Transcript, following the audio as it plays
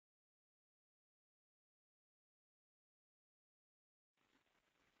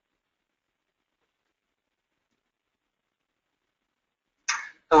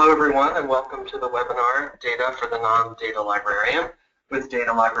Hello everyone and welcome to the webinar, Data for the Non-Data Librarian, with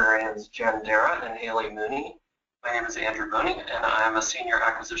data librarians Jen Darragh and Hailey Mooney. My name is Andrew Mooney and I am a Senior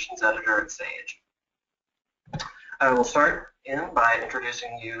Acquisitions Editor at Sage. I will start by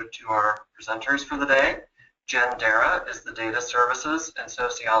introducing you to our presenters for the day. Jen Darragh is the Data Services and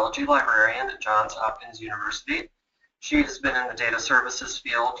Sociology Librarian at Johns Hopkins University. She has been in the data services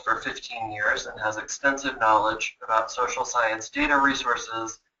field for 15 years and has extensive knowledge about social science data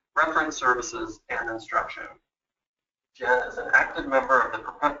resources, reference services, and instruction. Jen is an active member of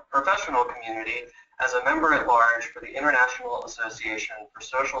the professional community as a member at large for the International Association for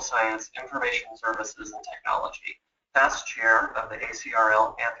Social Science Information Services and Technology, past chair of the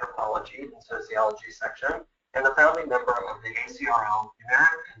ACRL Anthropology and Sociology section, and a founding member of the ACRL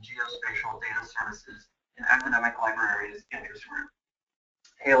Numeric and Geospatial Data Services and Academic Libraries Interest Group.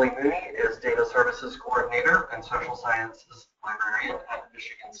 Hailey Mooney is Data Services Coordinator and Social Sciences Librarian at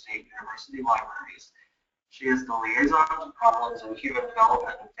Michigan State University Libraries. She is the liaison to problems in human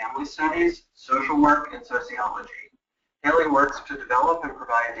development and family studies, social work, and sociology. Hailey works to develop and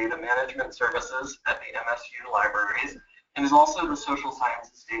provide data management services at the MSU libraries and is also the Social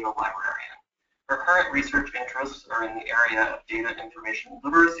Sciences Data Librarian. Her current research interests are in the area of data information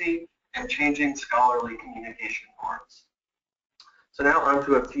literacy and changing scholarly communication norms. So now on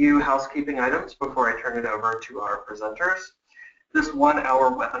to a few housekeeping items before I turn it over to our presenters. This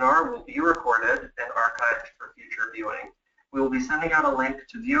 1-hour webinar will be recorded and archived for future viewing. We will be sending out a link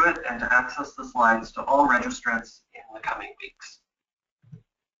to view it and to access the slides to all registrants in the coming weeks.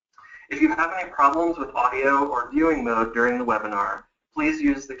 If you have any problems with audio or viewing mode during the webinar, please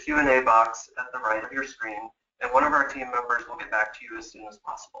use the Q&A box at the right of your screen, and one of our team members will get back to you as soon as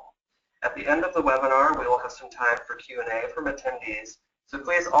possible. At the end of the webinar, we will have some time for Q&A from attendees, so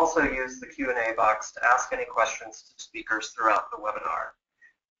please also use the Q&A box to ask any questions to speakers throughout the webinar.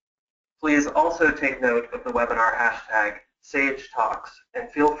 Please also take note of the webinar hashtag SageTalks, and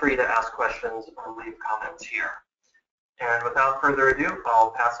feel free to ask questions or leave comments here. And without further ado,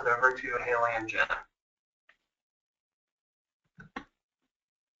 I'll pass it over to Hailey and Jen.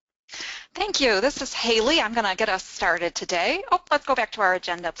 Thank you. This is Hailey. I'm going to get us started today. Oh, let's go back to our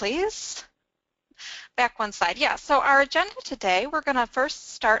agenda, please. Back one slide. Yeah, so our agenda today, we're going to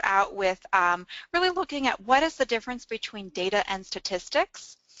first start out with really looking at what is the difference between data and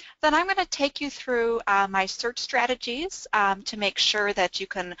statistics. Then I'm going to take you through my search strategies to make sure that you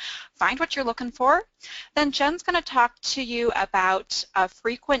can find what you're looking for. Then Jen's going to talk to you about a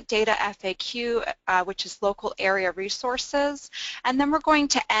frequent data FAQ, which is local area resources. And then we're going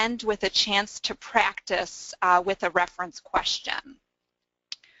to end with a chance to practice with a reference question.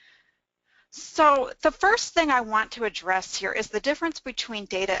 So the first thing I want to address here is the difference between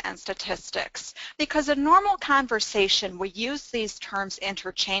data and statistics, because in normal conversation we use these terms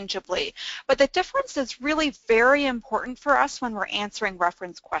interchangeably, but the difference is really very important for us when we're answering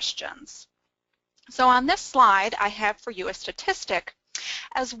reference questions. So on this slide I have for you a statistic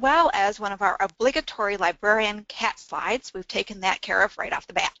as well as one of our obligatory librarian cat slides. We've taken that care of right off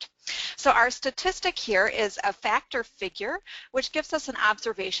the bat. So our statistic here is a factor figure, which gives us an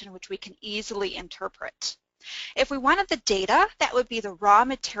observation which we can easily interpret. If we wanted the data, that would be the raw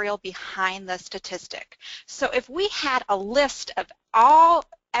material behind the statistic. So if we had a list of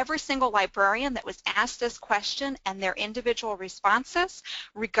every single librarian that was asked this question and their individual responses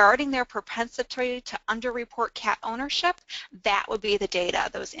regarding their propensity to underreport cat ownership, that would be the data,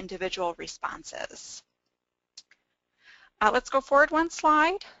 those individual responses. Let's go forward one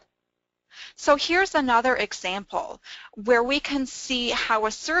slide. So here's another example where we can see how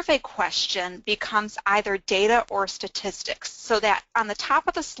a survey question becomes either data or statistics. So that on the top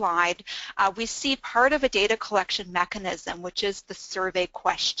of the slide, we see part of a data collection mechanism, which is the survey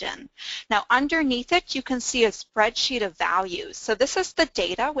question. Now underneath it, you can see a spreadsheet of values. So this is the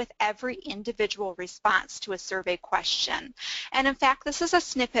data with every individual response to a survey question. And in fact, this is a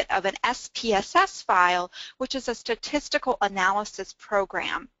snippet of an SPSS file, which is a statistical analysis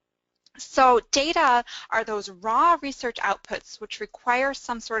program. So data are those raw research outputs which require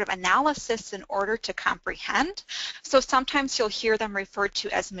some sort of analysis in order to comprehend. So sometimes you'll hear them referred to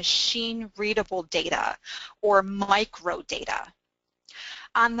as machine-readable data or microdata.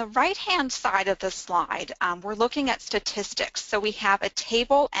 On the right-hand side of the slide, we're looking at statistics. So we have a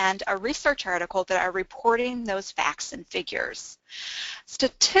table and a research article that are reporting those facts and figures.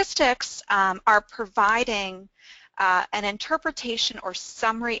 Statistics are providing an interpretation or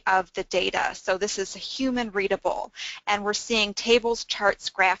summary of the data. So this is human readable, and we're seeing tables, charts,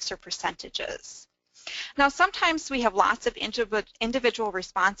 graphs, or percentages. Now, sometimes we have lots of individual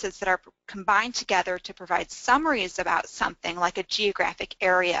responses that are combined together to provide summaries about something like a geographic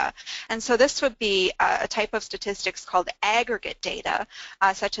area. And so this would be a type of statistics called aggregate data,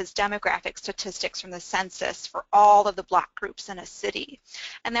 such as demographic statistics from the census for all of the block groups in a city.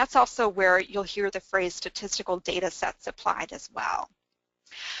 And that's also where you'll hear the phrase statistical data sets applied as well.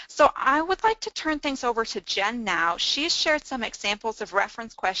 So I would like to turn things over to Jen now. She's shared some examples of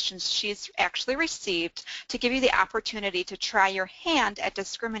reference questions she's actually received to give you the opportunity to try your hand at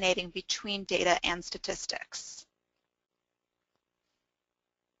discriminating between data and statistics.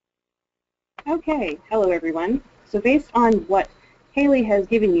 Okay, hello everyone. So based on what Hailey has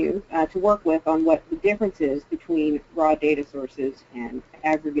given you to work with on what the difference is between raw data sources and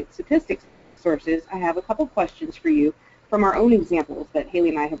aggregate statistics sources, I have a couple questions for you from our own examples that Hailey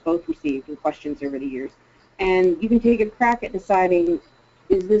and I have both received in questions over the years. And you can take a crack at deciding,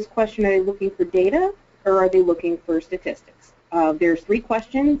 is this question, are they looking for data or are they looking for statistics? There's 3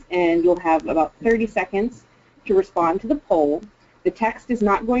 questions and you'll have about 30 seconds to respond to the poll. The text is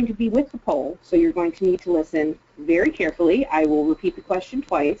not going to be with the poll, so you're going to need to listen very carefully. I will repeat the question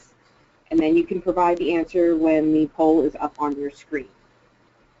twice, and then you can provide the answer when the poll is up on your screen.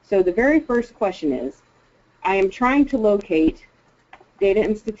 So the very first question is, I am trying to locate data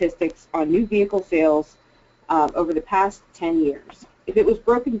and statistics on new vehicle sales over the past 10 years. If it was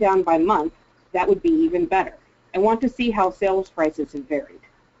broken down by month, that would be even better. I want to see how sales prices have varied.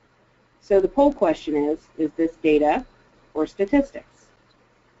 So the poll question is this data or statistics?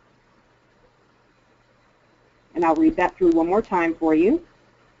 And I'll read that through one more time for you.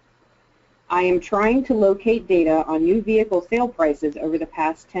 I am trying to locate data on new vehicle sale prices over the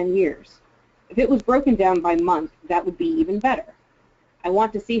past 10 years. If it was broken down by month, that would be even better. I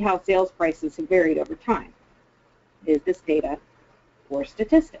want to see how sales prices have varied over time. Is this data or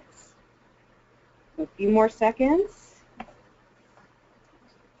statistics? A few more seconds.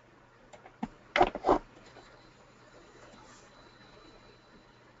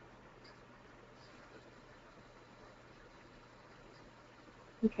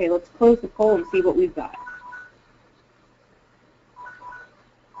 Okay, let's close the poll and see what we've got.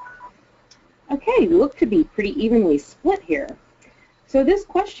 Okay, we look to be pretty evenly split here. So this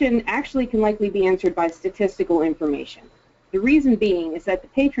question actually can likely be answered by statistical information. The reason being is that the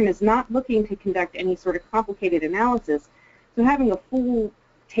patron is not looking to conduct any sort of complicated analysis, so having a full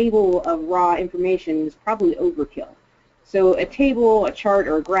table of raw information is probably overkill. So a table, a chart,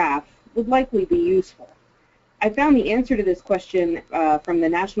 or a graph would likely be useful. I found the answer to this question from the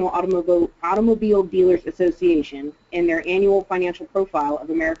National Automobile Dealers Association in their annual financial profile of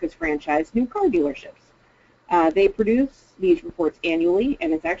America's franchised new car dealerships. They produce these reports annually,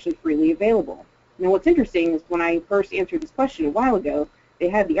 and it's actually freely available. Now, what's interesting is when I first answered this question a while ago, they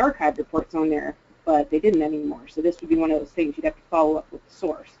had the archived reports on there, but they didn't anymore. So this would be one of those things you'd have to follow up with the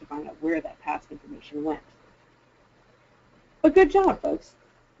source to find out where that past information went. But good job, folks.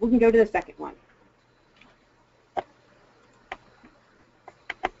 We can go to the second one.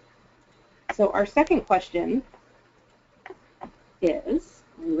 So our second question is,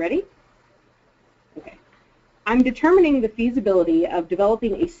 are you ready? Okay. I'm determining the feasibility of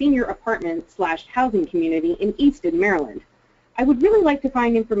developing a senior apartment/housing community in Easton, Maryland. I would really like to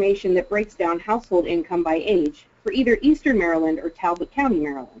find information that breaks down household income by age for either Eastern Maryland or Talbot County,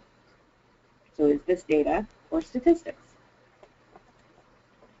 Maryland. So is this data or statistics?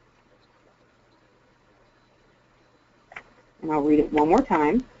 And I'll read it one more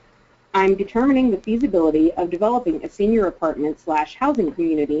time. I'm determining the feasibility of developing a senior apartment/housing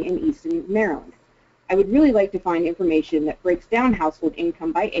community in Easton, Maryland. I would really like to find information that breaks down household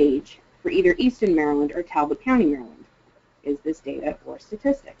income by age for either Easton, Maryland or Talbot County, Maryland. Is this data or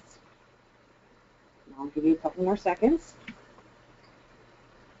statistics? And I'll give you a couple more seconds.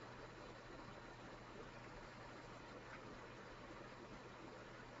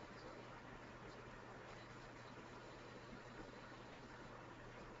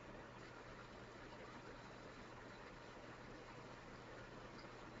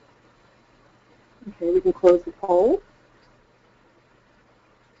 Okay, we can close the poll.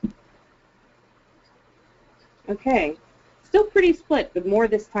 Okay, still pretty split, but more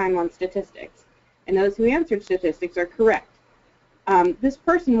this time on statistics. And those who answered statistics are correct. This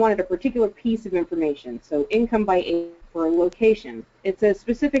person wanted a particular piece of information, so income by age for a location. It's a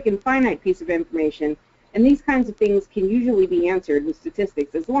specific and finite piece of information, and these kinds of things can usually be answered with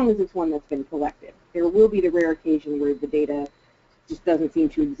statistics as long as it's one that's been collected. There will be the rare occasion where the data just doesn't seem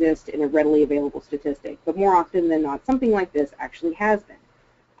to exist in a readily available statistic, but more often than not, something like this actually has been.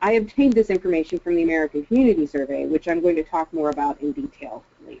 I obtained this information from the American Community Survey, which I'm going to talk more about in detail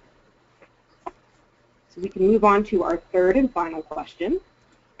later. So we can move on to our third and final question.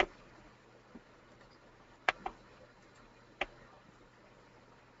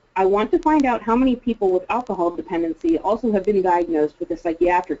 I want to find out how many people with alcohol dependency also have been diagnosed with a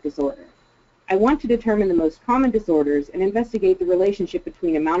psychiatric disorder. I want to determine the most common disorders and investigate the relationship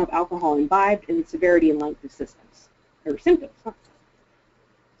between amount of alcohol imbibed and severity and length of symptoms.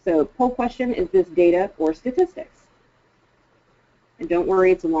 So poll question, is this data or statistics? And don't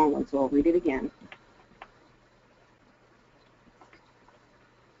worry, it's a long one, so I'll read it again.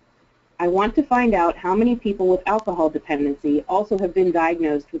 I want to find out how many people with alcohol dependency also have been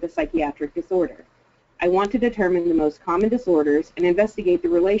diagnosed with a psychiatric disorder. I want to determine the most common disorders and investigate the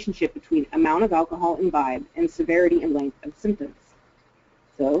relationship between amount of alcohol imbibed and severity and length of symptoms.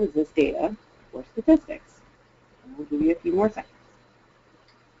 So is this data or statistics? And we'll give you a few more seconds.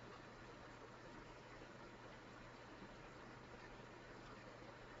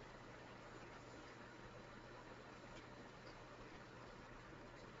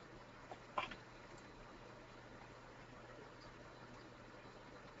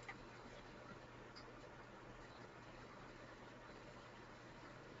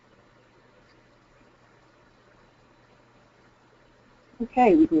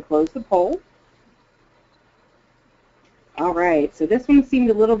 Okay, we can close the poll. All right, so this one seemed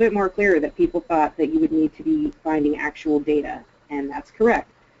a little bit more clear that people thought that you would need to be finding actual data, and that's correct.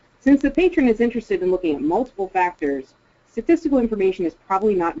 Since the patron is interested in looking at multiple factors, statistical information is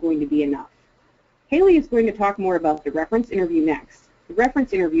probably not going to be enough. Hailey is going to talk more about the reference interview next. The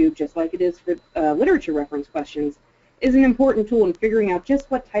reference interview, just like it is for literature reference questions, is an important tool in figuring out just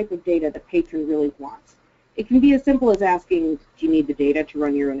what type of data the patron really wants. It can be as simple as asking, do you need the data to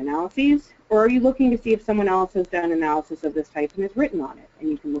run your own analyses? Or are you looking to see if someone else has done analysis of this type and has written on it? And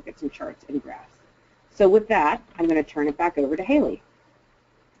you can look at some charts and graphs. So with that, I'm going to turn it back over to Hailey.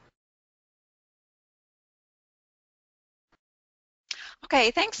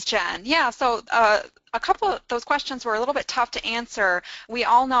 Okay, thanks, Jen. Yeah, so a couple of those questions were a little bit tough to answer. We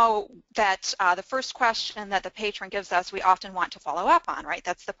all know that the first question that the patron gives us, we often want to follow up on, right?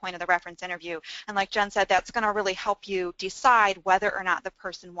 That's the point of the reference interview. And like Jen said, that's going to really help you decide whether or not the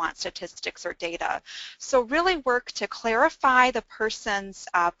person wants statistics or data. So really work to clarify the person's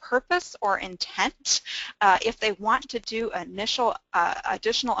purpose or intent. If they want to do initial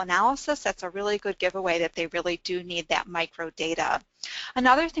additional analysis, that's a really good giveaway that they really do need that micro data.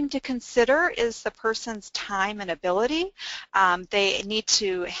 Another thing to consider is the person's time and ability. They need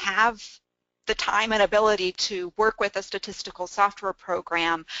to have the time and ability to work with a statistical software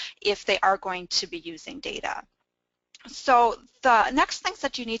program if they are going to be using data. So the next things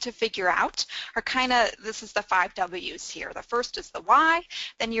that you need to figure out are this is the 5 W's here. The first is the why,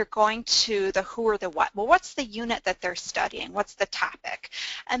 then you're going to the who or the what. Well, what's the unit that they're studying? What's the topic?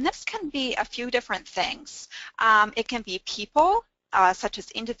 And this can be a few different things. It can be people, such as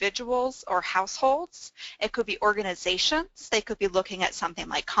individuals or households. It could be organizations. They could be looking at something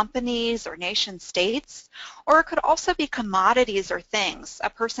like companies or nation states. Or it could also be commodities or things. A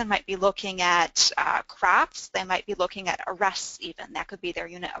person might be looking at crops. They might be looking at arrests even. That could be their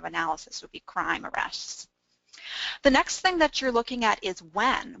unit of analysis, would be crime arrests. The next thing that you're looking at is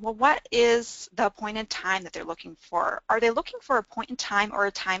when. Well, what is the point in time that they're looking for? Are they looking for a point in time or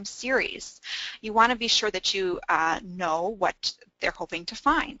a time series? You want to be sure that you know what they're hoping to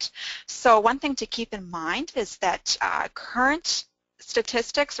find. So one thing to keep in mind is that current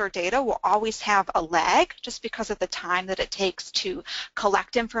statistics or data will always have a lag just because of the time that it takes to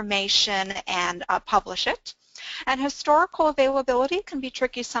collect information and publish it. And historical availability can be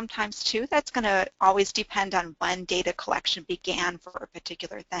tricky sometimes too. That's going to always depend on when data collection began for a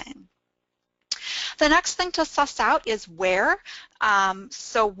particular thing. The next thing to suss out is where.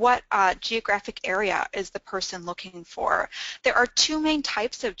 So what geographic area is the person looking for? There are two main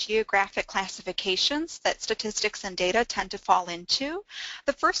types of geographic classifications that statistics and data tend to fall into.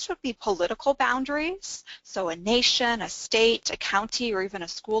 The first would be political boundaries. So a nation, a state, a county, or even a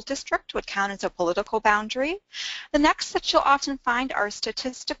school district would count as a political boundary. The next that you'll often find are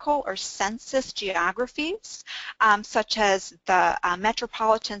statistical or census geographies, such as the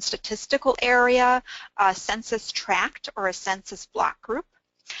metropolitan statistical area, a census tract, or a census block group.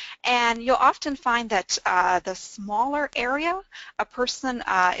 And you'll often find that the smaller area a person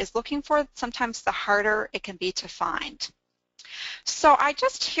is looking for, sometimes the harder it can be to find. So I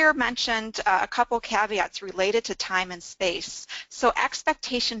just here mentioned a couple caveats related to time and space. So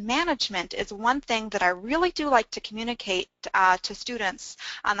expectation management is one thing that I really do like to communicate to students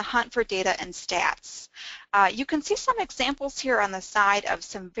on the hunt for data and stats. You can see some examples here on the side of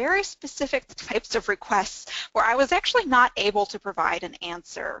some very specific types of requests where I was actually not able to provide an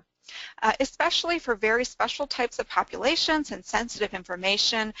answer. Especially for very special types of populations and sensitive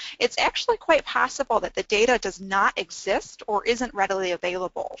information, it's actually quite possible that the data does not exist or isn't readily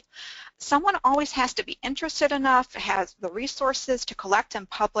available. Someone always has to be interested enough, has the resources to collect and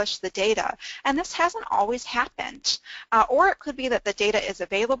publish the data, and this hasn't always happened. Or it could be that the data is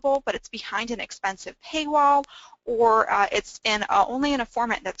available, but it's behind an expensive paywall, or it's only in a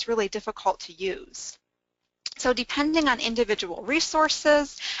format that's really difficult to use. So depending on individual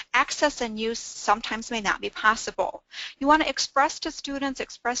resources, access and use sometimes may not be possible. You want to express to students,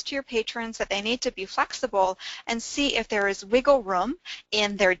 express to your patrons that they need to be flexible and see if there is wiggle room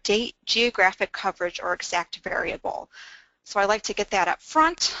in their date, geographic coverage, or exact variable. So I like to get that up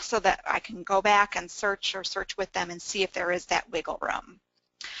front so that I can go back and search with them and see if there is that wiggle room.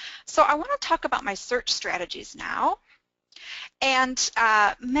 So I want to talk about my search strategies now. And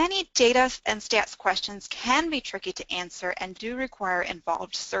many data and stats questions can be tricky to answer and do require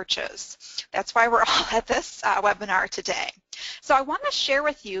involved searches. That's why we're all at this webinar today. So I want to share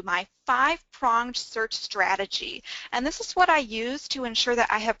with you my 5-pronged search strategy. And this is what I use to ensure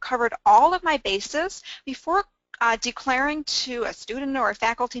that I have covered all of my bases before declaring to a student or a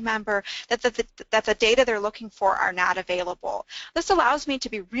faculty member that the data they're looking for are not available. This allows me to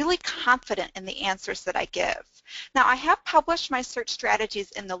be really confident in the answers that I give. Now, I have published my search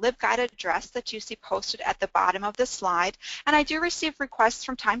strategies in the LibGuide address that you see posted at the bottom of this slide, and I do receive requests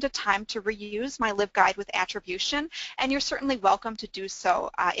from time to time to reuse my LibGuide with attribution, and you're certainly welcome to do so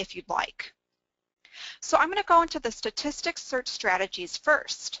if you'd like. So I'm going to go into the statistics search strategies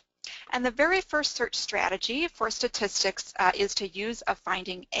first. And the very first search strategy for statistics is to use a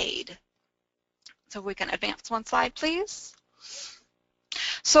finding aid. So we can advance one slide, please.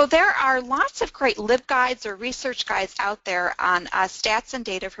 So there are lots of great LibGuides or research guides out there on stats and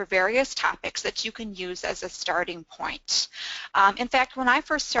data for various topics that you can use as a starting point. In fact, when I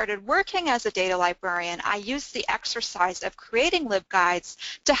first started working as a data librarian, I used the exercise of creating LibGuides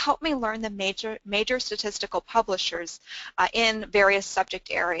to help me learn the major statistical publishers in various subject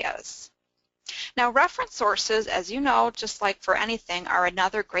areas. Now, reference sources, as you know, just like for anything, are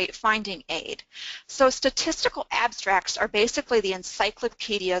another great finding aid. So statistical abstracts are basically the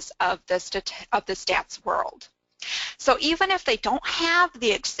encyclopedias of the stats world. So even if they don't have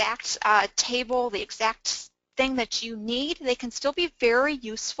the exact table, the exact thing that you need, they can still be very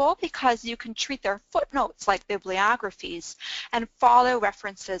useful because you can treat their footnotes like bibliographies and follow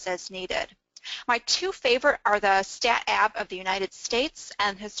references as needed. My two favorite are the StatAb of the United States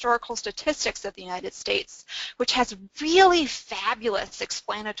and Historical Statistics of the United States, which has really fabulous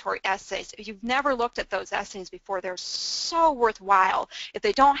explanatory essays. If you've never looked at those essays before, they're so worthwhile. If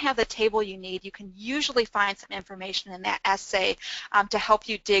they don't have the table you need, you can usually find some information in that essay to help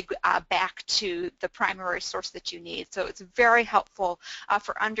you dig back to the primary source that you need. So it's very helpful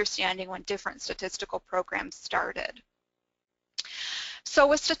for understanding when different statistical programs started. So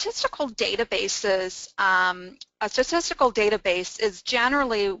with statistical databases, a statistical database is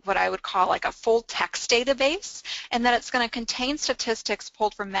generally what I would call like a full text database, and that it's going to contain statistics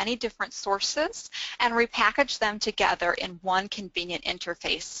pulled from many different sources and repackage them together in one convenient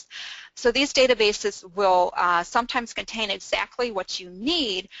interface. So these databases will sometimes contain exactly what you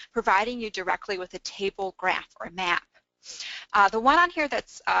need, providing you directly with a table, graph, or map. The one on here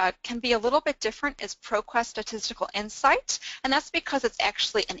that's can be a little bit different is ProQuest Statistical Insight, and that's because it's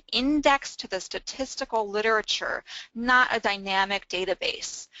actually an index to the statistical literature, not a dynamic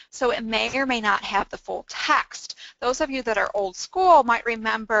database. So it may or may not have the full text. Those of you that are old school might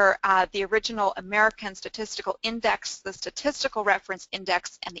remember the original American Statistical Index, the Statistical Reference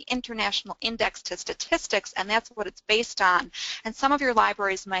Index, and the International Index to Statistics, and that's what it's based on. And some of your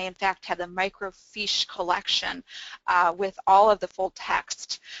libraries may in fact have the microfiche collection with all of the full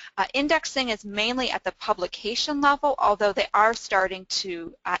text. Indexing is mainly at the publication level, although they are starting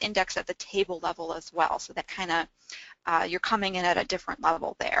to index at the table level as well. So that kind of, you're coming in at a different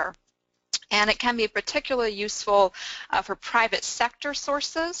level there. And it can be particularly useful for private sector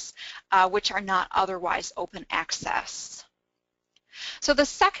sources, which are not otherwise open access. So the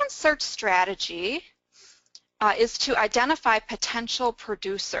second search strategy is to identify potential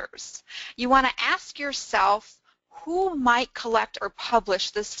producers. You want to ask yourself, who might collect or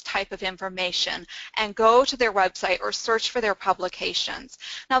publish this type of information, and go to their website or search for their publications.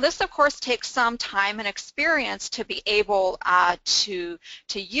 Now this of course takes some time and experience to be able to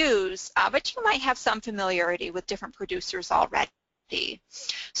use, but you might have some familiarity with different producers already.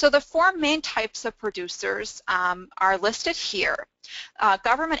 So the four main types of producers are listed here.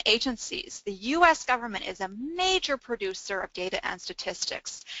 Government agencies. The U.S. government is a major producer of data and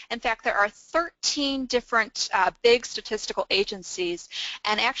statistics. In fact, there are 13 different big statistical agencies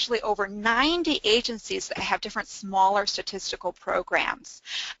and actually over 90 agencies that have different smaller statistical programs.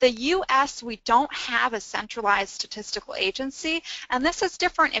 The U.S., we don't have a centralized statistical agency, and this is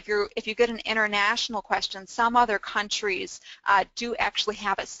different if you get an international question. Some other countries do actually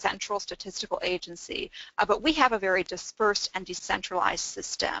have a central statistical agency, but we have a very dispersed and decentralized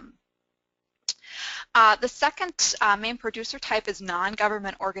system. The second main producer type is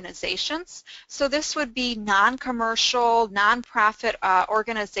non-government organizations. So this would be non-commercial, non-profit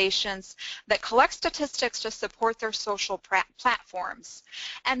organizations that collect statistics to support their social platforms.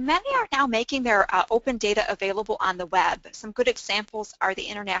 And many are now making their open data available on the web. Some good examples are the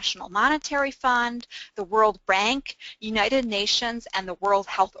International Monetary Fund, the World Bank, United Nations, and the World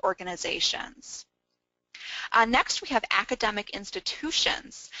Health Organizations. Next, we have academic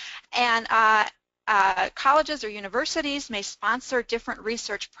institutions. And colleges or universities may sponsor different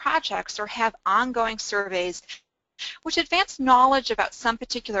research projects or have ongoing surveys which advance knowledge about some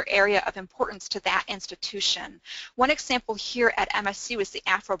particular area of importance to that institution. One example here at MSU is the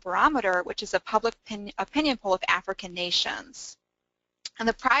Afrobarometer, which is a public opinion poll of African nations. In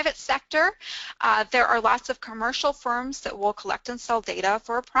the private sector, there are lots of commercial firms that will collect and sell data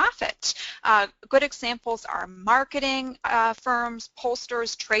for a profit. Good examples are marketing firms,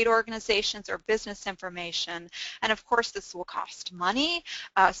 pollsters, trade organizations, or business information. And of course, this will cost money,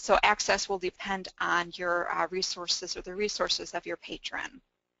 so access will depend on your resources or the resources of your patron.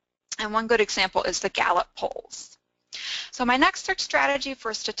 And one good example is the Gallup polls. So my next search strategy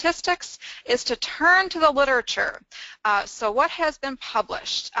for statistics is to turn to the literature. So what has been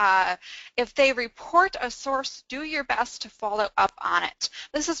published? If they report a source, do your best to follow up on it.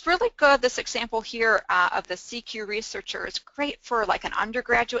 This is really good. This example here of the CQ researcher is great for like an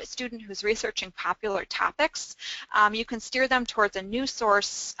undergraduate student who's researching popular topics. You can steer them towards a news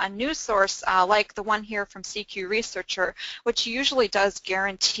source like the one here from CQ researcher, which usually does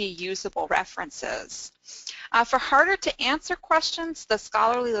guarantee usable references. For harder to answer questions, the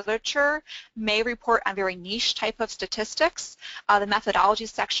scholarly literature may report on very niche type of statistics. The methodology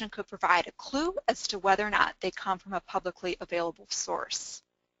section could provide a clue as to whether or not they come from a publicly available source.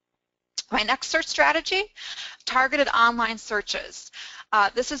 My next search strategy, targeted online searches.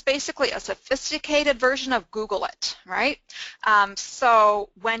 This is basically a sophisticated version of Google it, right? So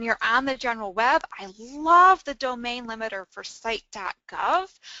when you're on the general web, I love the domain limiter for site.gov.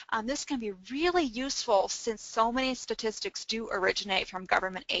 This can be really useful since so many statistics do originate from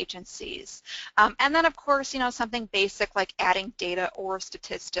government agencies. And then of course, something basic like adding data or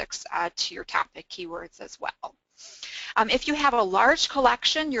statistics to your topic keywords as well. If you have a large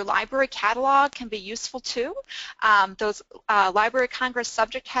collection, your library catalog can be useful too. Those Library of Congress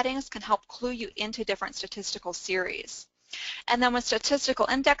subject headings can help clue you into different statistical series. And then with statistical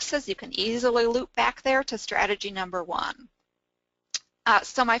indexes, you can easily loop back there to strategy number 1.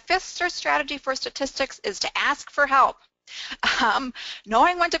 So my fifth search strategy for statistics is to ask for help.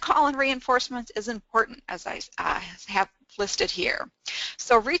 Knowing when to call in reinforcements is important, as I have listed here.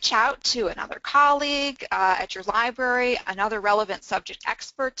 So reach out to another colleague at your library, another relevant subject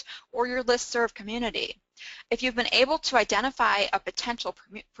expert, or your listserv community. If you've been able to identify a potential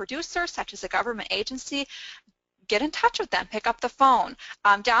producer, such as a government agency, get in touch with them, pick up the phone.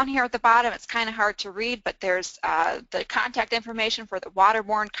 Down here at the bottom, it's kind of hard to read, but there's the contact information for the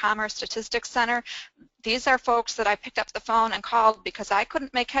Waterborne Commerce Statistics Center. These are folks that I picked up the phone and called because I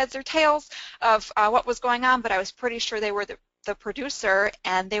couldn't make heads or tails of what was going on, but I was pretty sure they were the producer,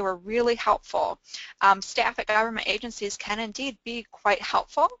 and they were really helpful. Staff at government agencies can indeed be quite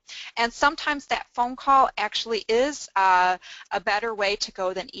helpful, and sometimes that phone call actually is a better way to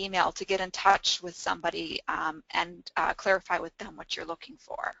go than email to get in touch with somebody and clarify with them what you're looking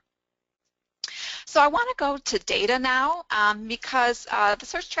for. So I want to go to data now because the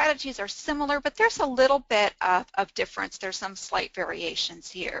search strategies are similar, but there's a little bit of difference. There's some slight variations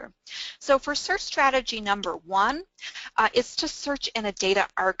here. So for search strategy number 1, it's to search in a data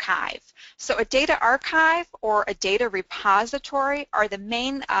archive. So a data archive or a data repository are the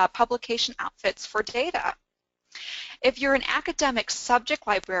main publication outfits for data. If you're an academic subject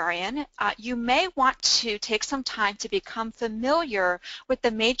librarian, you may want to take some time to become familiar with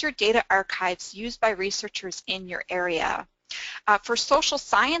the major data archives used by researchers in your area. For social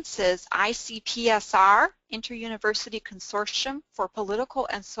sciences, ICPSR, Inter-University Consortium for Political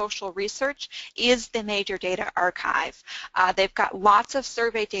and Social Research, is the major data archive. They've got lots of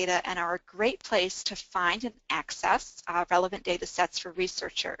survey data and are a great place to find and access relevant data sets for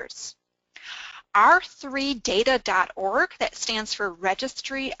researchers. r3data.org, that stands for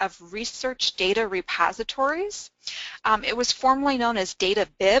Registry of Research Data Repositories. It was formerly known as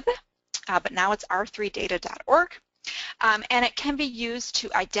DataBib, but now it's r3data.org. And it can be used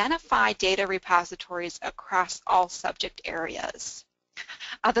to identify data repositories across all subject areas.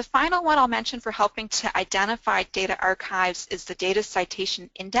 The final one I'll mention for helping to identify data archives is the Data Citation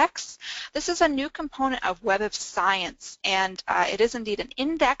Index. This is a new component of Web of Science, and it is indeed an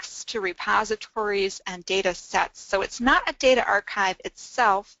index to repositories and data sets. So it's not a data archive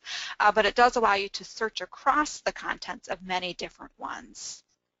itself, but it does allow you to search across the contents of many different ones.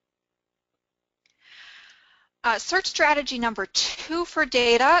 Search strategy number 2 for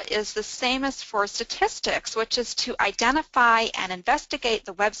data is the same as for statistics, which is to identify and investigate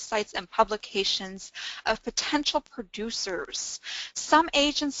the websites and publications of potential producers. Some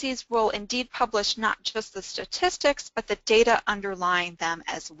agencies will indeed publish not just the statistics, but the data underlying them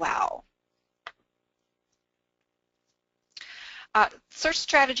as well. Search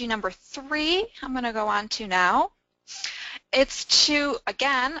strategy number 3, I'm going to go on to now. It's to,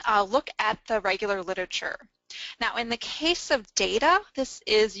 again, look at the regular literature. Now, in the case of data, this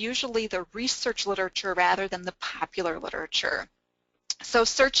is usually the research literature rather than the popular literature. So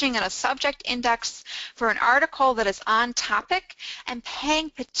searching in a subject index for an article that is on topic and paying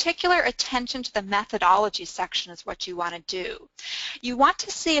particular attention to the methodology section is what you want to do. You want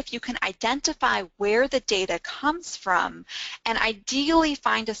to see if you can identify where the data comes from and ideally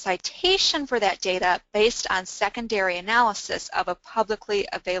find a citation for that data based on secondary analysis of a publicly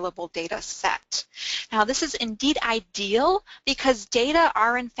available data set. Now, this is indeed ideal because data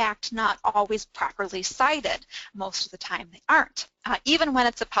are in fact not always properly cited. Most of the time they aren't. Even when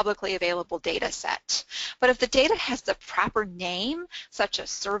it's a publicly available data set. But if the data has the proper name, such as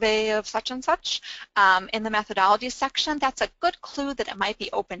survey of such and such, in the methodology section, that's a good clue that it might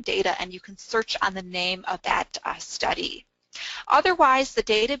be open data and you can search on the name of that study. Otherwise, the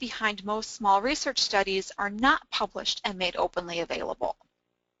data behind most small research studies are not published and made openly available.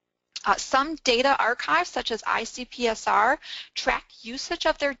 Some data archives, such as ICPSR, track usage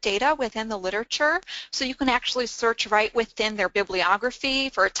of their data within the literature, so you can actually search right within their bibliography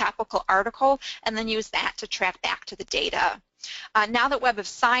for a topical article and then use that to track back to the data. Now that Web of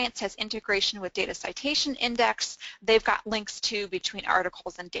Science has integration with Data Citation Index, they've got links to between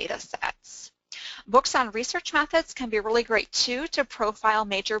articles and data sets. Books on research methods can be really great too to profile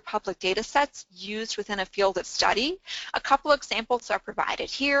major public data sets used within a field of study. A couple examples are provided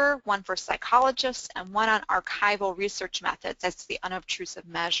here, one for psychologists and one on archival research methods as the unobtrusive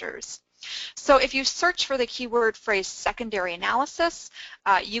measures. So if you search for the keyword phrase secondary analysis,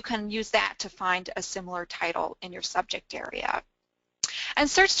 you can use that to find a similar title in your subject area. And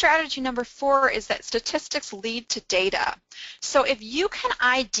search strategy number 4 is that statistics lead to data. So if you can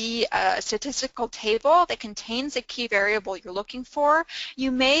ID a statistical table that contains a key variable you're looking for,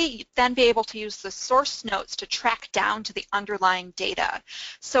 you may then be able to use the source notes to track down to the underlying data.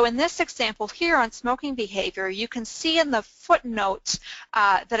 So in this example here on smoking behavior, you can see in the footnote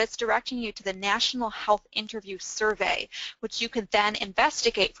that it's directing you to the National Health Interview Survey, which you can then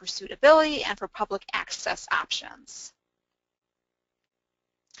investigate for suitability and for public access options.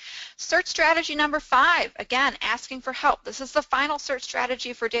 Search strategy number 5, again, asking for help. This is the final search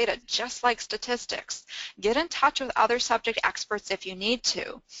strategy for data, just like statistics. Get in touch with other subject experts if you need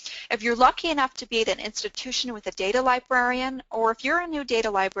to. If you're lucky enough to be at an institution with a data librarian, or if you're a new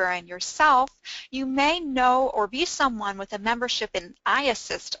data librarian yourself, you may know or be someone with a membership in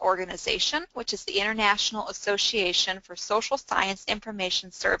IASSIST organization, which is the International Association for Social Science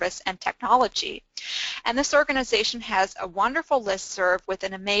Information Service and Technology. And this organization has a wonderful listserv with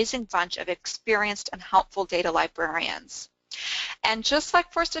an amazing bunch of experienced and helpful data librarians. And just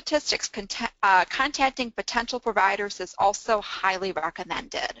like for statistics, contacting potential providers is also highly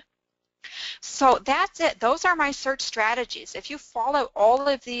recommended. So that's it. Those are my search strategies. If you follow all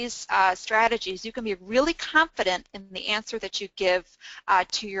of these strategies, you can be really confident in the answer that you give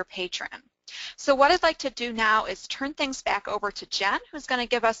to your patron. So what I'd like to do now is turn things back over to Jen, who's going to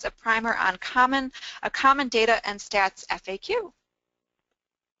give us a primer on a common data and stats FAQ.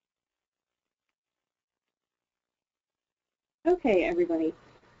 Okay, everybody.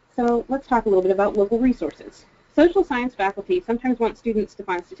 So let's talk a little bit about local resources. Social science faculty sometimes want students to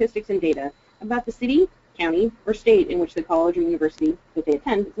find statistics and data about the city, county, or state in which the college or university that they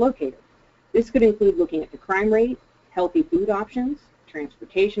attend is located. This could include looking at the crime rate, healthy food options,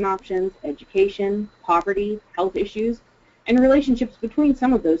 transportation options, education, poverty, health issues, and relationships between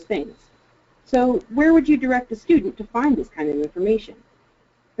some of those things. So where would you direct a student to find this kind of information?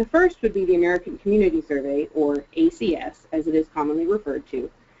 The first would be the American Community Survey, or ACS, as it is commonly referred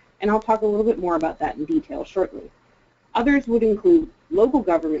to, and I'll talk a little bit more about that in detail shortly. Others would include local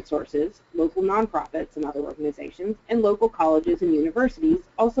government sources, local nonprofits and other organizations, and local colleges and universities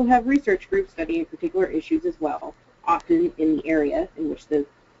also have research groups studying particular issues as well, often in the area in which the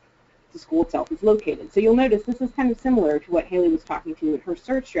school itself is located. So you'll notice this is kind of similar to what Hailey was talking to in her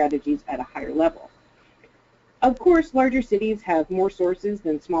search strategies at a higher level. Of course, larger cities have more sources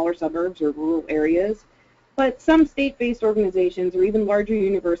than smaller suburbs or rural areas, but some state-based organizations or even larger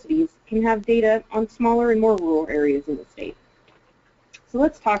universities can have data on smaller and more rural areas in the state. So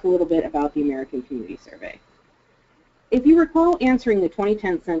let's talk a little bit about the American Community Survey. If you recall answering the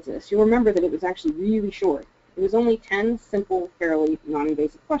 2010 census, you'll remember that it was actually really short. It was only 10 simple, fairly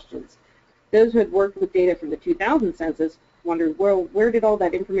non-invasive questions. Those who had worked with data from the 2000 census wondered, well, where did all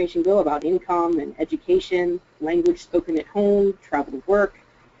that information go about income and education, language spoken at home, travel to work?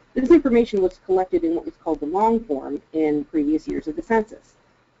 This information was collected in what was called the long form in previous years of the census.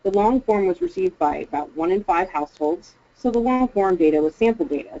 The long form was received by about 1 in 5 households, so the long form data was sample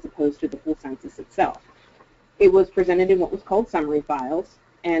data as opposed to the full census itself. It was presented in what was called summary files,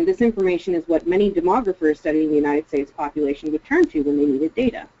 and this information is what many demographers studying the United States population would turn to when they needed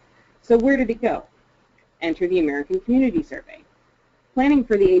data. So where did it go? Enter the American Community Survey. Planning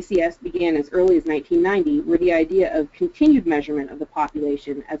for the ACS began as early as 1990, where the idea of continued measurement of the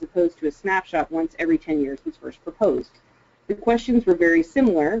population as opposed to a snapshot once every 10 years was first proposed. The questions were very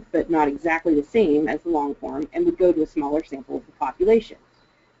similar, but not exactly the same as the long form, and would go to a smaller sample of the population.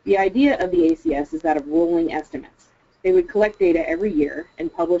 The idea of the ACS is that of rolling estimates. They would collect data every year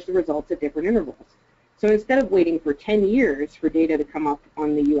and publish the results at different intervals. So instead of waiting for 10 years for data to come up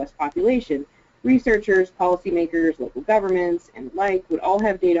on the U.S. population, researchers, policymakers, local governments, and the like would all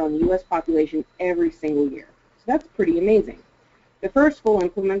have data on the U.S. population every single year. So that's pretty amazing. The first full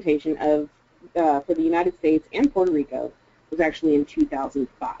implementation of for the United States and Puerto Rico was actually in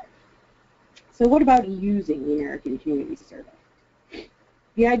 2005. So what about using the American Community Survey?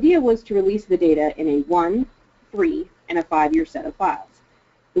 The idea was to release the data in a 1, 3, and a 5-year set of files.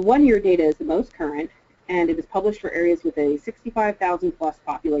 The 1-year data is the most current, and it is published for areas with a 65,000 plus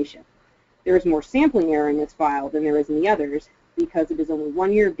population. There is more sampling error in this file than there is in the others because it is only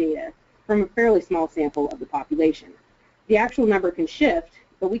 1 year of data from a fairly small sample of the population. The actual number can shift,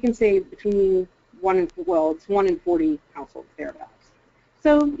 but we can say between 1 in 40 households thereabouts.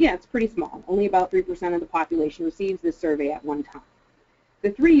 So yeah, it's pretty small. Only about 3% of the population receives this survey at one time. The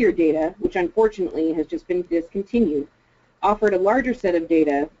 3-year data, which unfortunately has just been discontinued, offered a larger set of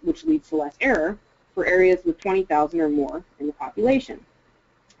data, which leads to less error, for areas with 20,000 or more in the population.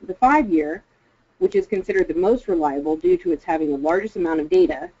 The 5-year, which is considered the most reliable due to its having the largest amount of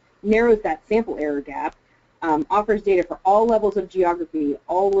data, narrows that sample error gap, offers data for all levels of geography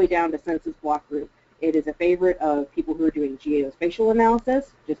all the way down to census block group. It is a favorite of people who are doing geospatial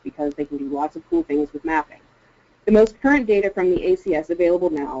analysis just because they can do lots of cool things with mapping. The most current data from the ACS available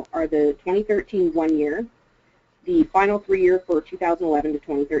now are the 2013 1-year, the final 3-year for 2011 to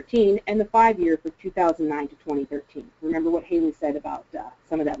 2013, and the 5-year for 2009 to 2013. Remember what Hailey said about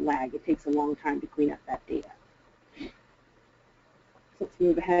some of that lag. It takes a long time to clean up that data. So let's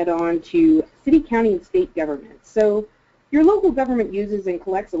move ahead on to city, county, and state governments. So your local government uses and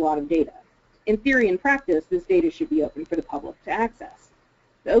collects a lot of data. In theory and practice, this data should be open for the public to access.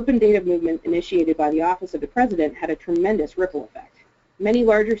 The open data movement initiated by the Office of the President had a tremendous ripple effect. Many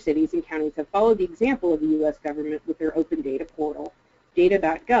larger cities and counties have followed the example of the U.S. government with their open data portal,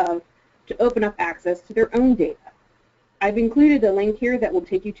 data.gov, to open up access to their own data. I've included a link here that will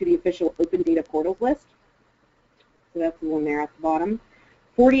take you to the official open data portals list. So that's the one there at the bottom.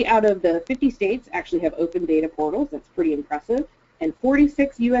 40 out of the 50 states actually have open data portals. That's pretty impressive. And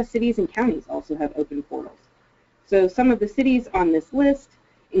 46 U.S. cities and counties also have open portals. So some of the cities on this list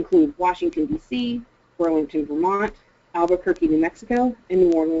include Washington, D.C., Burlington, Vermont, Albuquerque, New Mexico, and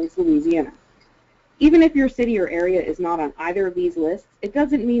New Orleans, Louisiana. Even if your city or area is not on either of these lists, it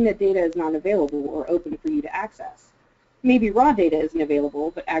doesn't mean that data is not available or open for you to access. Maybe raw data isn't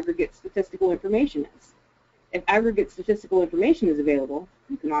available, but aggregate statistical information is. If aggregate statistical information is available,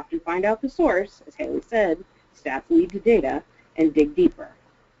 you can often find out the source, as Hailey said, stats lead to data, and dig deeper.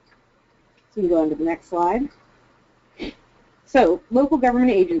 So we can go on to the next slide. So local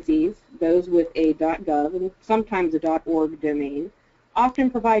government agencies, those with a .gov and sometimes a .org domain, often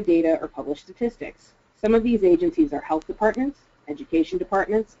provide data or publish statistics. Some of these agencies are health departments, education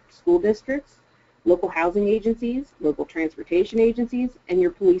departments, school districts, local housing agencies, local transportation agencies, and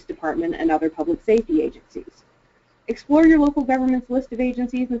your police department and other public safety agencies. Explore your local government's list of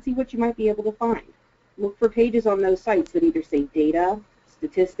agencies and see what you might be able to find. Look for pages on those sites that either say data,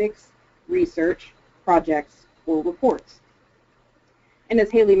 statistics, research, projects, or reports. And as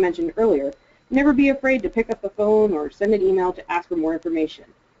Hailey mentioned earlier, never be afraid to pick up the phone or send an email to ask for more information.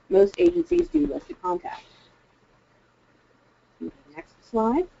 Most agencies do listed contact. Next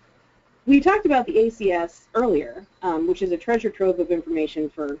slide. We talked about the ACS earlier, which is a treasure trove of information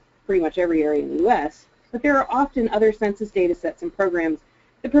for pretty much every area in the U.S., but there are often other census data sets and programs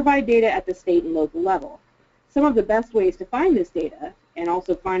that provide data at the state and local level. Some of the best ways to find this data, and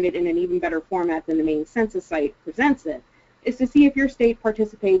also find it in an even better format than the main census site presents it, is to see if your state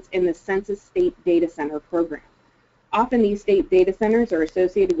participates in the Census State Data Center program. Often these state data centers are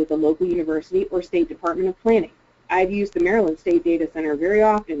associated with a local university or state department of planning. I've used the Maryland State Data Center very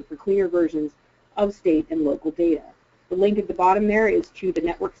often for cleaner versions of state and local data. The link at the bottom there is to the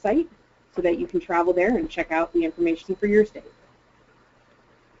network site so that you can travel there and check out the information for your state.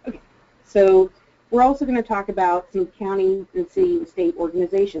 Okay, so we're also going to talk about some county and city and state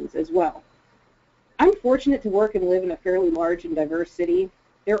organizations as well. I'm fortunate to work and live in a fairly large and diverse city.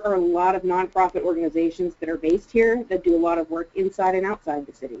 There are a lot of nonprofit organizations that are based here that do a lot of work inside and outside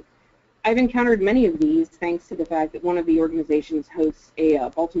the city. I've encountered many of these thanks to the fact that one of the organizations hosts a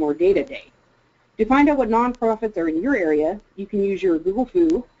Baltimore Data Day. To find out what nonprofits are in your area, you can use your Google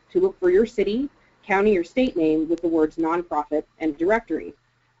Foo to look for your city, county, or state name with the words nonprofit and directory.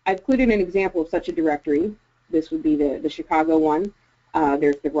 I've included an example of such a directory. This would be the Chicago one.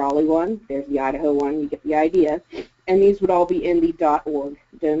 There's the Raleigh one. There's the Idaho one. You get the idea. And these would all be in the .org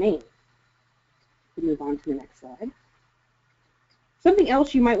domain. We'll move on to the next slide. Something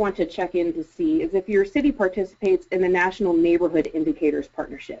else you might want to check in to see is if your city participates in the National Neighborhood Indicators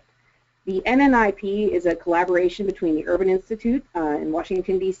Partnership. The NNIP is a collaboration between the Urban Institute in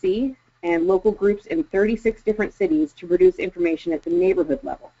Washington, D.C. and local groups in 36 different cities to produce information at the neighborhood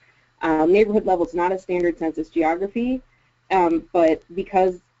level. Neighborhood level is not a standard census geography, but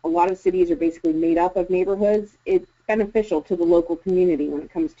because a lot of cities are basically made up of neighborhoods, it's beneficial to the local community when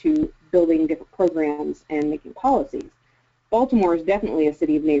it comes to building different programs and making policies. Baltimore is definitely a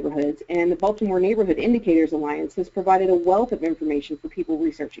city of neighborhoods, and the Baltimore Neighborhood Indicators Alliance has provided a wealth of information for people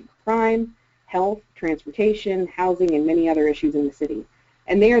researching crime, health, transportation, housing, and many other issues in the city.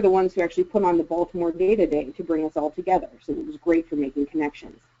 And they are the ones who actually put on the Baltimore Data Day to bring us all together, so it was great for making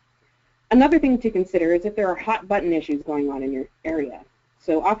connections. Another thing to consider is if there are hot button issues going on in your area.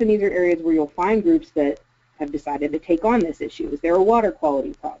 So often these are areas where you'll find groups that have decided to take on this issue. Is there a water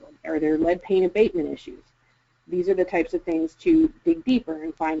quality problem? Are there lead paint abatement issues? These are the types of things to dig deeper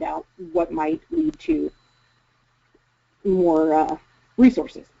and find out what might lead to more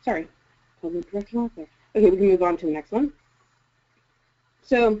resources. Sorry, told me direction off there. Okay, we can move on to the next one.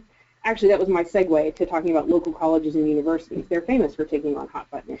 So actually that was my segue to talking about local colleges and universities. They're famous for taking on hot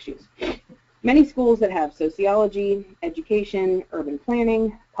button issues. Many schools that have sociology, education, urban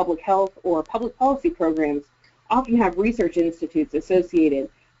planning, public health, or public policy programs often have research institutes associated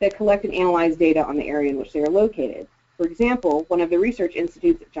that collect and analyze data on the area in which they are located. For example, one of the research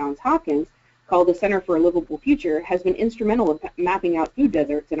institutes at Johns Hopkins, called the Center for a Livable Future, has been instrumental in mapping out food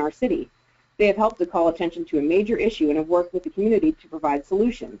deserts in our city. They have helped to call attention to a major issue and have worked with the community to provide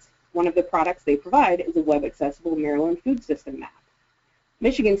solutions. One of the products they provide is a web-accessible Maryland food system map.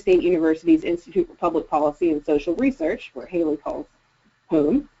 Michigan State University's Institute for Public Policy and Social Research, where Hailey calls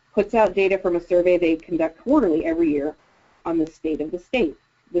home, puts out data from a survey they conduct quarterly every year on the state of the state.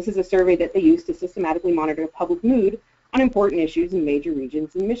 This is a survey that they use to systematically monitor public mood on important issues in major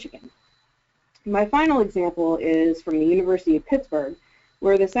regions in Michigan. My final example is from the University of Pittsburgh,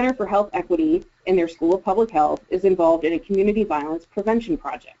 where the Center for Health Equity in their School of Public Health is involved in a community violence prevention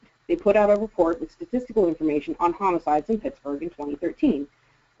project. They put out a report with statistical information on homicides in Pittsburgh in 2013.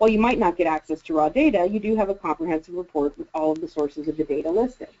 While you might not get access to raw data, you do have a comprehensive report with all of the sources of the data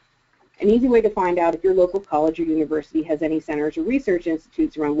listed. An easy way to find out if your local college or university has any centers or research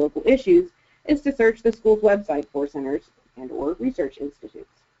institutes around local issues is to search the school's website for centers and/or research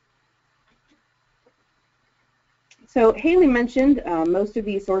institutes. So Hailey mentioned most of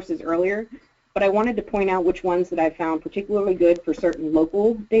these sources earlier, but I wanted to point out which ones that I found particularly good for certain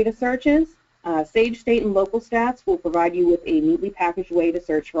local data searches. Sage State and Local Stats will provide you with a neatly packaged way to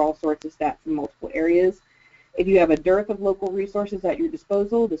search for all sorts of stats in multiple areas. If you have a dearth of local resources at your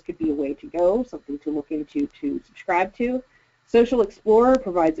disposal, this could be a way to go, something to look into to subscribe to. Social Explorer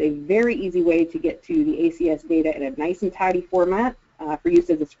provides a very easy way to get to the ACS data in a nice and tidy format for use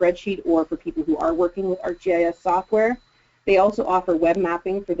as a spreadsheet or for people who are working with ArcGIS software. They also offer web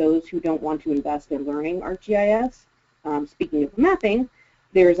mapping for those who don't want to invest in learning ArcGIS. Speaking of mapping,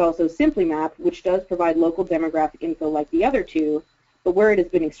 there's also SimplyMap, which does provide local demographic info like the other two, but where it has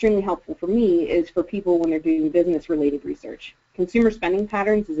been extremely helpful for me is for people when they're doing business-related research. Consumer spending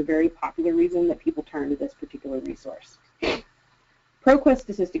patterns is a very popular reason that people turn to this particular resource. ProQuest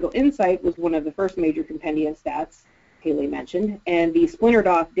Statistical Insight was one of the first major compendia stats Hailey mentioned, and the splintered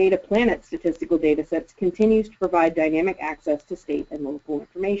off Data Planet statistical datasets continues to provide dynamic access to state and local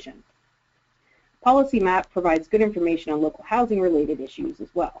information. Policy Map provides good information on local housing related issues as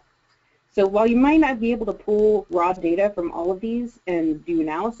well. So while you might not be able to pull raw data from all of these and do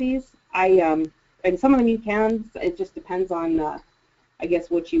analyses, and some of them you can, it just depends on, I guess,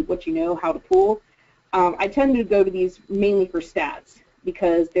 what you know how to pull. I tend to go to these mainly for stats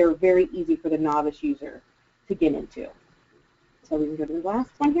because they're very easy for the novice user to get into. So we can go to the last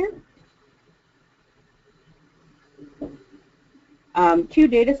one here. Two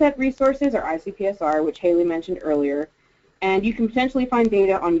dataset resources are ICPSR, which Hailey mentioned earlier, and you can potentially find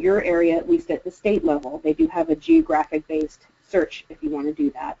data on your area, at least at the state level. They do have a geographic-based search if you want to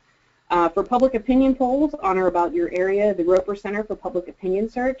do that. For public opinion polls on or about your area, the Roper Center for Public Opinion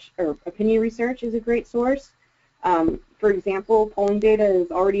Research is a great source. For example, polling data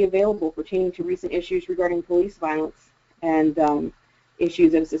is already available pertaining to recent issues regarding police violence and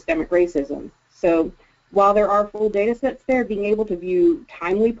issues of systemic racism. So while there are full data sets there, being able to view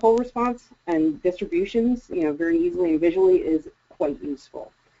timely poll response and distributions, very easily and visually is quite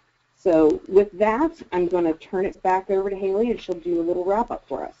useful. So with that, I'm going to turn it back over to Hailey, and she'll do a little wrap-up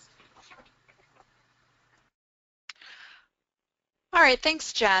for us. All right,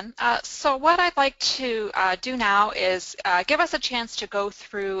 thanks, Jen. So what I'd like to do now is give us a chance to go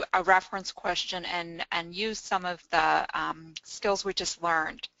through a reference question and use some of the skills we just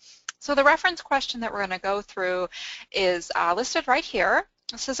learned. So the reference question that we're going to go through is listed right here.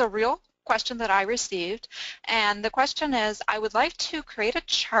 This is a real question that I received, and the question is, I would like to create a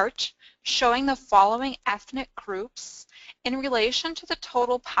chart showing the following ethnic groups in relation to the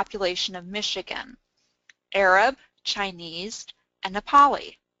total population of Michigan: Arab, Chinese, and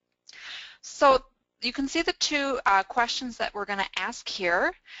Nepali. So you can see the two questions that we're going to ask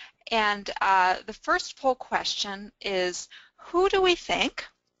here, and the first poll question is, who do we think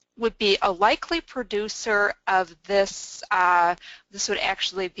would be a likely producer of this? This would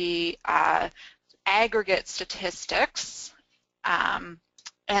actually be aggregate statistics.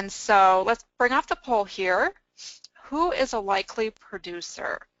 And so let's bring off the poll here. Who is a likely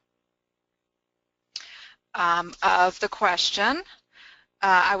producer of the question?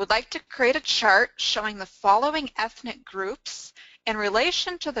 I would like to create a chart showing the following ethnic groups in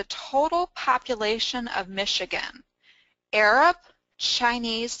relation to the total population of Michigan: Arab,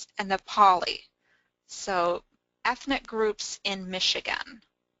 Chinese, and Nepali. So ethnic groups in Michigan.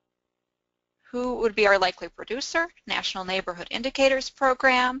 Who would be our likely producer? National Neighborhood Indicators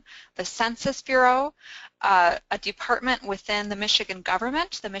Program, the Census Bureau, a department within the Michigan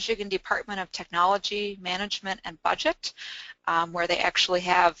government, the Michigan Department of Technology, Management, and Budget, where they actually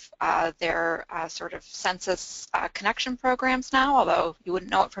have their sort of census connection programs now, although you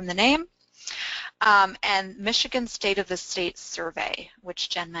wouldn't know it from the name. And Michigan State of the State Survey, which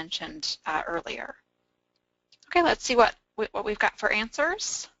Jen mentioned earlier. Okay, let's see what we've got for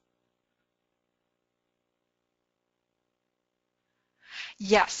answers.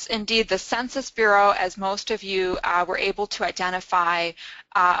 Yes, indeed, the Census Bureau, as most of you were able to identify,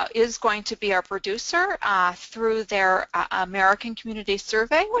 is going to be our producer through their American Community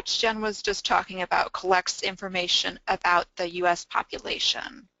Survey, which Jen was just talking about, collects information about the U.S.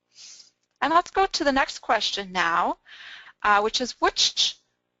 population. And let's go to the next question now, which is which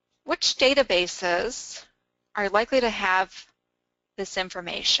databases are likely to have this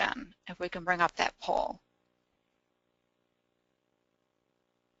information, if we can bring up that poll.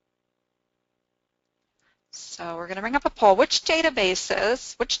 So we're going to bring up a poll. Which database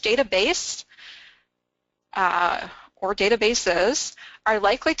or databases are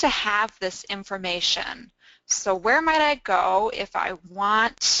likely to have this information? So where might I go if I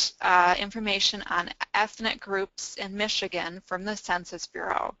want information on ethnic groups in Michigan from the Census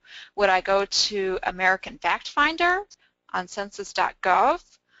Bureau? Would I go to American Fact Finder on census.gov?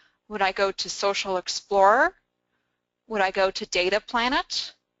 Would I go to Social Explorer? Would I go to Data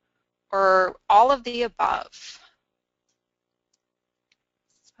Planet? Or all of the above?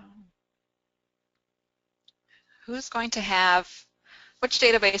 So, who's going to have, which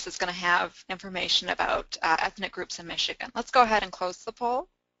database is going to have information about ethnic groups in Michigan? Let's go ahead and close the poll.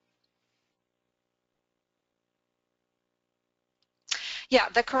 Yeah,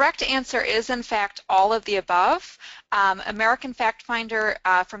 the correct answer is, in fact, all of the above. American Fact Finder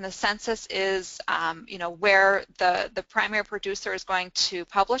from the census is, where the primary producer is going to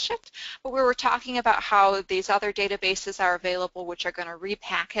publish it. But we were talking about how these other databases are available, which are going to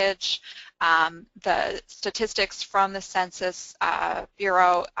repackage the statistics from the Census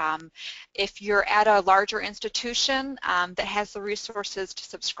Bureau. If you're at a larger institution that has the resources to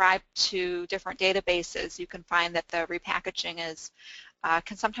subscribe to different databases, you can find that the repackaging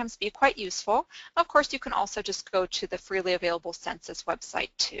can sometimes be quite useful. Of course, you can also just go to the freely available census website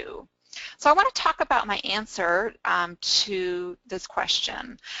too. So I want to talk about my answer to this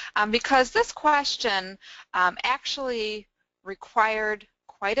question because this question actually required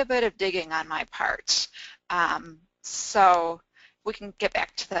quite a bit of digging on my part. So we can get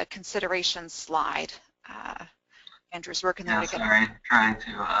back to the considerations slide. Andrew's working there. Yeah, sorry, trying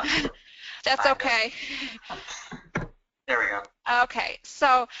to. That's okay. There we go. Okay,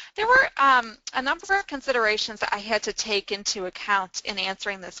 so there were a number of considerations that I had to take into account in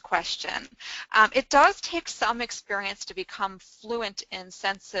answering this question. It does take some experience to become fluent in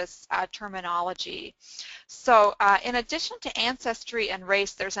census terminology. So in addition to ancestry and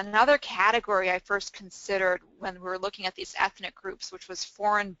race, there's another category I first considered when we were looking at these ethnic groups, which was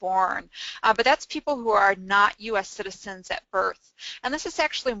foreign born. But that's people who are not U.S. citizens at birth. And this is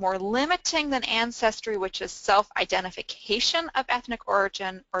actually more limiting than ancestry, which is self-identification of ethnic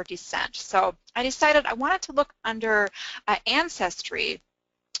origin or descent. So I decided I wanted to look under ancestry,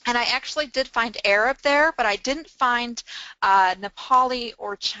 and I actually did find Arab there, but I didn't find Nepali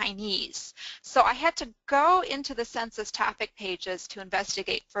or Chinese. So I had to go into the census topic pages to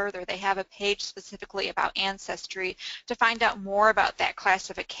investigate further. They have a page specifically about ancestry to find out more about that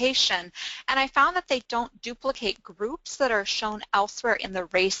classification, and I found that they don't duplicate groups that are shown elsewhere in the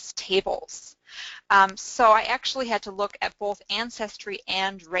race tables. So I actually had to look at both ancestry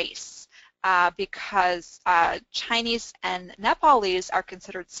and race because Chinese and Nepalese are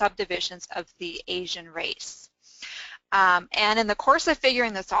considered subdivisions of the Asian race. And in the course of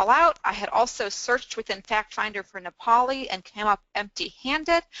figuring this all out, I had also searched within FactFinder for Nepali and came up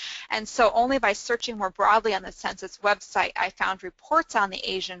empty-handed. And so only by searching more broadly on the census website, I found reports on the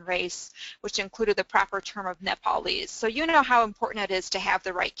Asian race, which included the proper term of Nepalese. So you know how important it is to have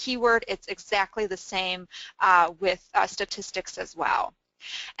the right keyword. It's exactly the same with statistics as well.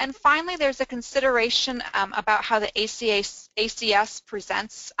 And finally, there's a consideration about how the ACS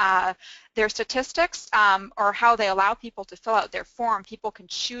presents their statistics or how they allow people to fill out their form. People can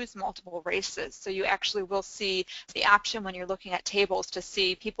choose multiple races. So you actually will see the option when you're looking at tables to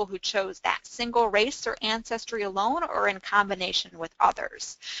see people who chose that single race or ancestry alone or in combination with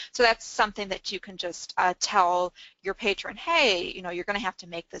others. So that's something that you can just tell your patron, hey, you know, you're going to have to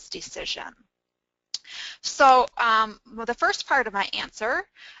make this decision. So well, the first part of my answer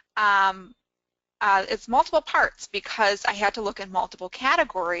it's multiple parts because I had to look in multiple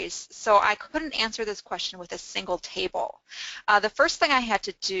categories, so I couldn't answer this question with a single table. The first thing I had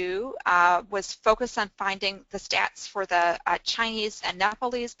to do was focus on finding the stats for the Chinese and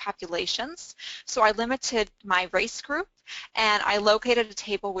Nepalese populations. So I limited my race group, and I located a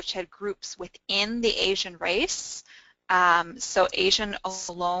table which had groups within the Asian race. So Asian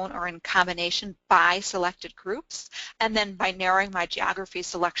alone or in combination by selected groups, and then by narrowing my geography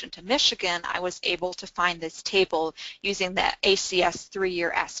selection to Michigan, I was able to find this table using the ACS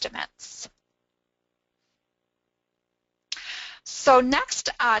 3-year estimates. So next,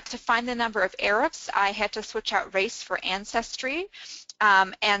 to find the number of Arabs, I had to switch out race for ancestry.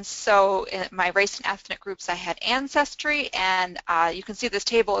 And so in my race and ethnic groups, I had ancestry, and you can see this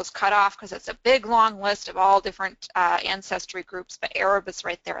table is cut off because it's a big, long list of all different ancestry groups, but Arab is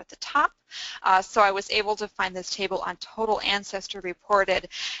right there at the top. So I was able to find this table on total ancestry reported.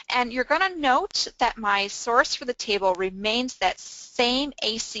 And you're going to note that my source for the table remains that same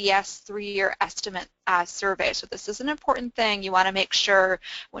ACS 3-year estimate survey. So this is an important thing. You want to make sure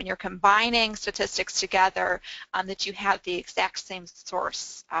when you're combining statistics together that you have the exact same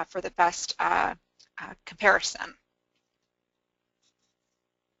source for the best comparison.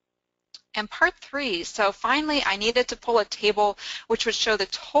 And part 3, so finally I needed to pull a table which would show the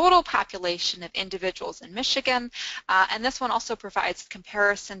total population of individuals in Michigan, and this one also provides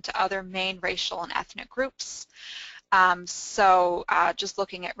comparison to other main racial and ethnic groups. So just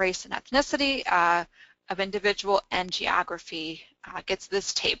looking at race and ethnicity of individual and geography gets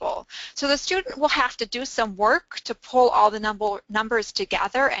this table. So the student will have to do some work to pull all the numbers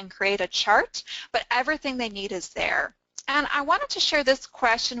together and create a chart, but everything they need is there. And I wanted to share this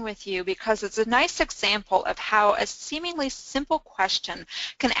question with you because it's a nice example of how a seemingly simple question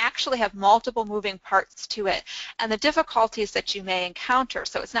can actually have multiple moving parts to it and the difficulties that you may encounter.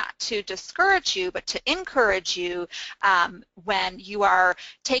 So it's not to discourage you, but to encourage you when you are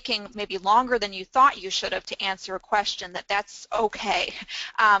taking maybe longer than you thought you should have to answer a question, that's okay.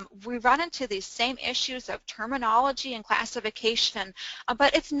 We run into these same issues of terminology and classification,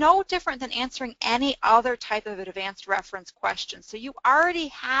 but it's no different than answering any other type of advanced reference question. So you already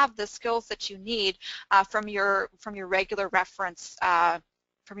have the skills that you need from your regular reference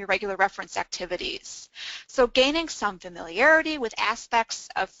activities. So gaining some familiarity with aspects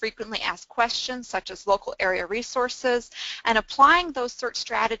of frequently asked questions such as local area resources and applying those search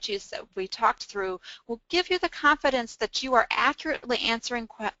strategies that we talked through will give you the confidence that you are accurately answering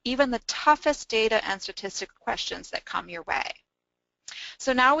even the toughest data and statistics questions that come your way.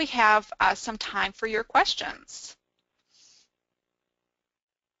 So now we have some time for your questions.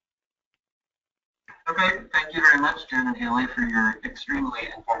 Okay, thank you very much, Jen and Hailey, for your extremely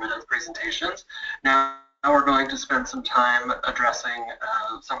informative presentations. Now we're going to spend some time addressing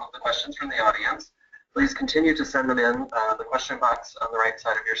some of the questions from the audience. Please continue to send them in the question box on the right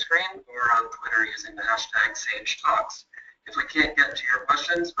side of your screen or on Twitter using the hashtag SageTalks. If we can't get to your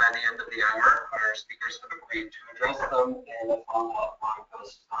questions by the end of the hour, our speakers have agreed to address them in a follow-up blog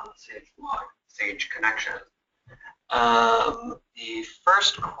post on the Sage blog, Sage Connection. The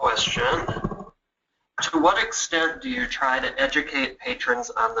first question, to what extent do you try to educate patrons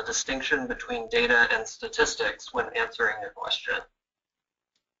on the distinction between data and statistics when answering a question?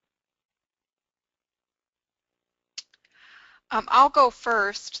 I'll go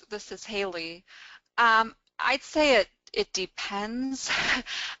first. This is Hailey. I'd say it depends.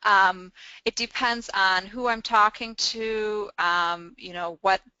 It depends on who I'm talking to, you know,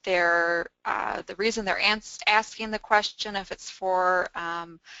 what the reason they're asking the question, if it's for,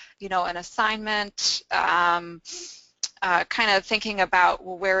 you know, an assignment, kind of thinking about,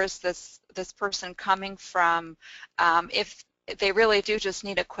 well, where is this person coming from? If they really do just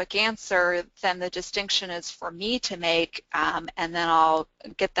need a quick answer, then the distinction is for me to make, and then I'll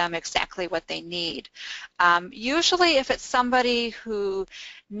get them exactly what they need. Usually if it's somebody who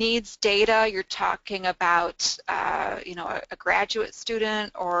needs data, you're talking about you know, a graduate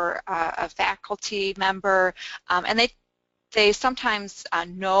student or a faculty member, and they sometimes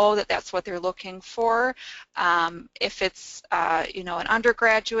know that that's what they're looking for. If it's you know, an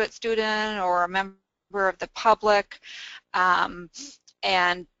undergraduate student or a member of the public,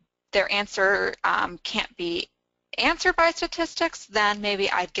 and their answer can't be answered by statistics, then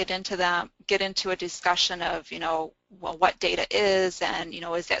maybe I'd get into a discussion of, you know, well, what data is, and, you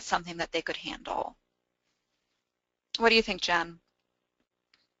know, is that something that they could handle? What do you think, Jen?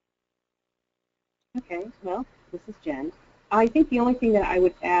 Okay, well, this is Jen. I think the only thing that I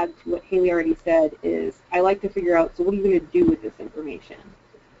would add to what Hailey already said is I like to figure out, so what are you going to do with this information?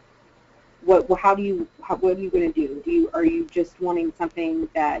 What are you going to do? Are you just wanting something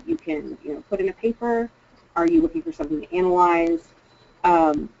that you can, you know, put in a paper? Are you looking for something to analyze?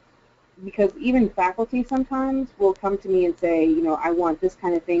 Because even faculty sometimes will come to me and say, you know, I want this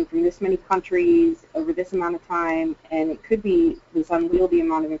kind of thing from this many countries over this amount of time, and it could be this unwieldy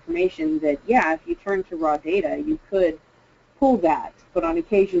amount of information that, yeah, if you turn to raw data, you could pull that. But on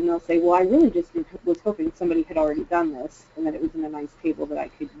occasion they'll say, well, I really just was hoping somebody had already done this and that it was in a nice table that I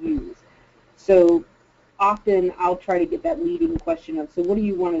could use. So often I'll try to get that leading question of, so what do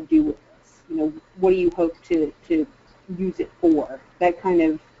you want to do with this? You know, what do you hope to use it for? That kind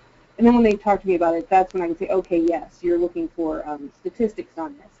of, and then when they talk to me about it, that's when I can say, okay, yes, you're looking for statistics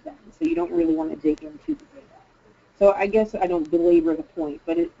on this then, so you don't really want to dig into the data. So I guess I don't belabor the point,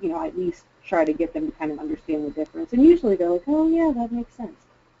 but it, you know, I at least try to get them to kind of understand the difference. And usually they're like, oh yeah, that makes sense.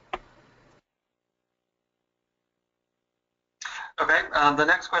 Okay, the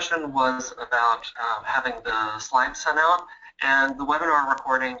next question was about having the slides sent out, and the webinar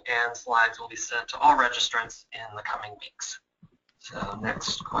recording and slides will be sent to all registrants in the coming weeks. So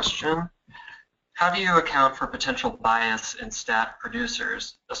next question, how do you account for potential bias in stat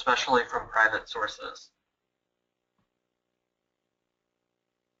producers, especially from private sources?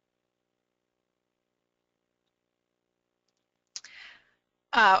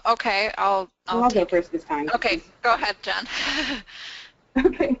 Okay, I'll go first this time. Okay, go ahead, Jen.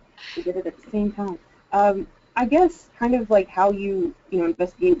 Okay, we did it at the same time. I guess kind of like how you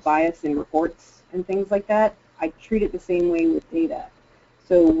investigate bias in reports and things like that. I treat it the same way with data.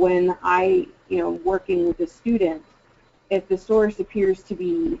 So when I, working with a student, if the source appears to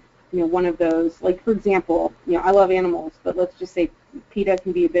be, one of those, like for example, I love animals, but let's just say PETA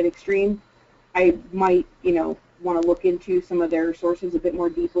can be a bit extreme. I might, want to look into some of their sources a bit more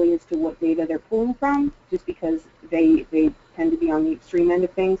deeply as to what data they're pulling from, just because they tend to be on the extreme end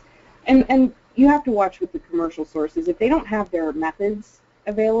of things. And you have to watch with the commercial sources. If they don't have their methods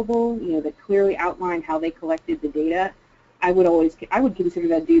available, that clearly outline how they collected the data, I would consider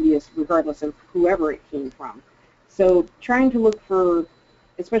that dubious regardless of whoever it came from. So trying to look for,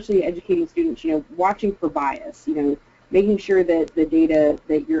 especially educating students, watching for bias, making sure that the data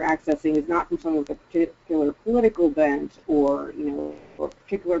that you're accessing is not from someone with a particular political bent or, or a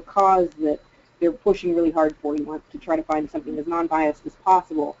particular cause that they're pushing really hard for. You want to try to find something as non-biased as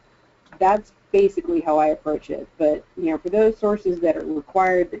possible. That's basically how I approach it. But, for those sources that are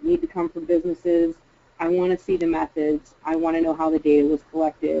required, that need to come from businesses, I want to see the methods. I want to know how the data was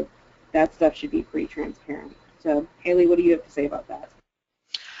collected. That stuff should be pretty transparent. So, Hailey, what do you have to say about that?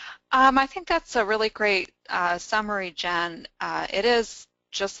 I think that's a really great summary, Jen. It is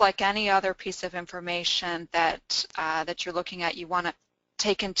just like any other piece of information that you're looking at. You want to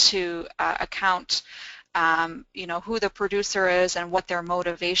take into account, who the producer is and what their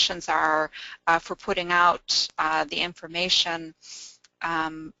motivations are for putting out the information.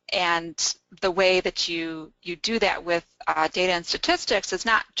 And the way that you do that with data and statistics is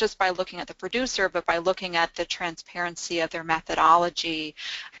not just by looking at the producer, but by looking at the transparency of their methodology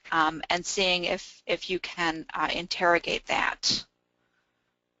and seeing if you can interrogate that.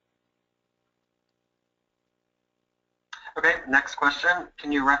 Okay, next question.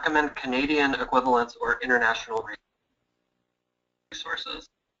 Can you recommend Canadian equivalents or international resources?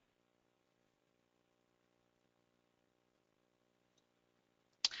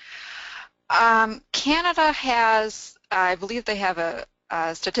 Canada has, I believe they have a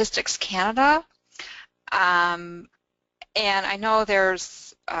Statistics Canada, and I know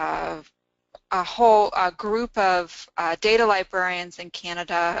there's a whole group of data librarians in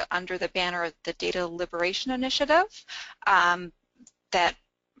Canada under the banner of the Data Liberation Initiative that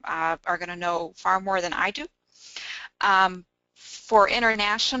are going to know far more than I do. For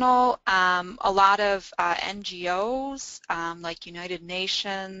international, a lot of NGOs like United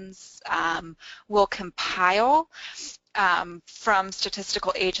Nations will compile from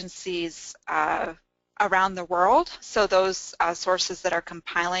statistical agencies around the world. So those sources that are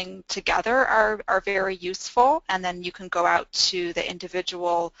compiling together are very useful, and then you can go out to the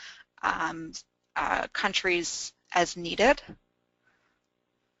individual countries as needed.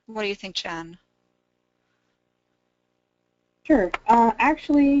 What do you think, Jen? Sure.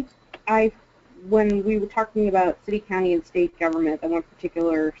 Actually, when we were talking about city, county, and state government, that one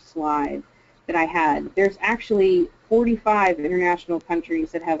particular slide that I had, there's actually 45 international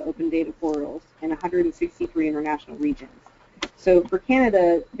countries that have open data portals and 163 international regions. So for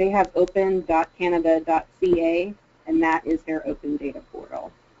Canada, they have open.canada.ca, and that is their open data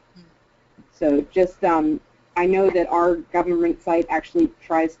portal. So just, I know that our government site actually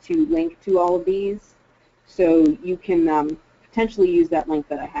tries to link to all of these, so you can potentially use that link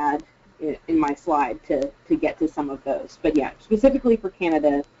that I had in my slide to get to some of those. But yeah, specifically for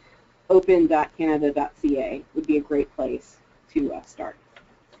Canada, open.canada.ca would be a great place to start.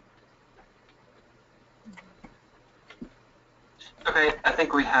 Okay, I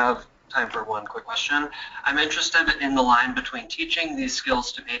think we have time for one quick question. I'm interested in the line between teaching these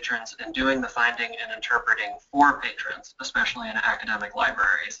skills to patrons and doing the finding and interpreting for patrons, especially in academic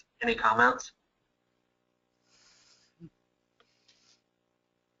libraries. Any comments?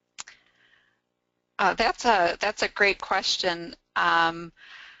 That's a great question. I'll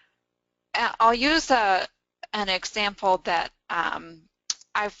use an example that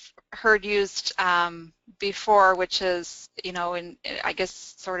I've heard used before, which is, I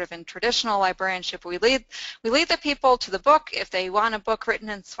guess sort of in traditional librarianship, we lead the people to the book. If they want a book written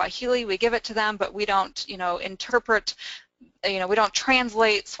in Swahili, we give it to them, but we don't, interpret, we don't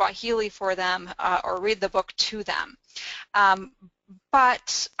translate Swahili for them or read the book to them.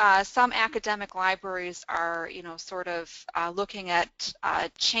 But some academic libraries are, sort of looking at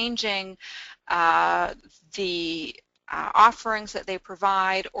changing the offerings that they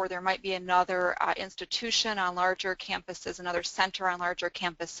provide, or there might be another institution on larger campuses, another center on larger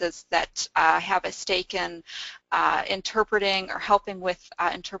campuses that have a stake in interpreting or helping with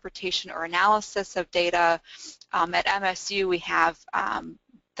interpretation or analysis of data. At MSU, we have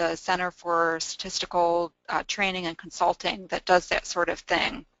the Center for Statistical Training and Consulting that does that sort of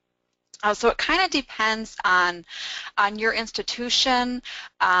thing. So it kind of depends on your institution,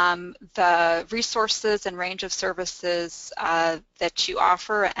 the resources and range of services that you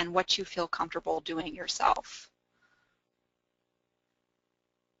offer, and what you feel comfortable doing yourself.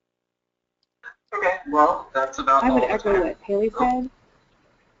 Okay, well, that's about all. I would echo what Hailey said.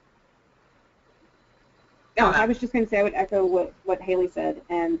 I was just going to say I would echo what Hailey said,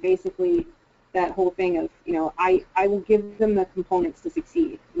 and basically that whole thing of, I will give them the components to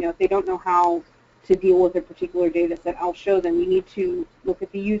succeed. If they don't know how to deal with a particular data set, I'll show them. You need to look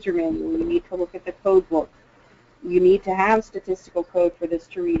at the user manual. You need to look at the code book. You need to have statistical code for this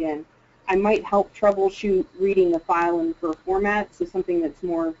to read in. I might help troubleshoot reading the file in for format, so something that's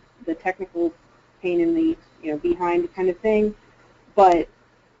more the technical pain in the behind kind of thing. But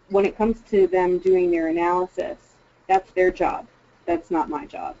when it comes to them doing their analysis, that's their job. That's not my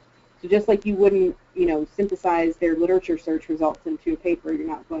job. So just like you wouldn't, synthesize their literature search results into a paper, you're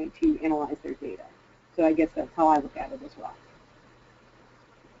not going to analyze their data. So I guess that's how I look at it as well.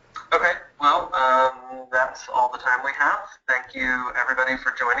 Okay, well, that's all the time we have. Thank you, everybody,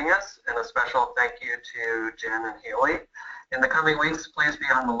 for joining us, and a special thank you to Jen and Hailey. In the coming weeks, please be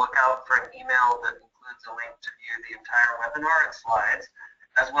on the lookout for an email that includes a link to view the entire webinar and slides,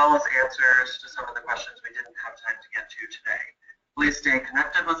 as well as answers to some of the questions we didn't have time to get to today. Please stay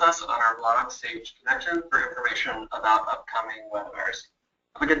connected with us on our blog, Sage Connection, for information about upcoming webinars.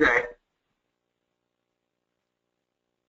 Have a good day.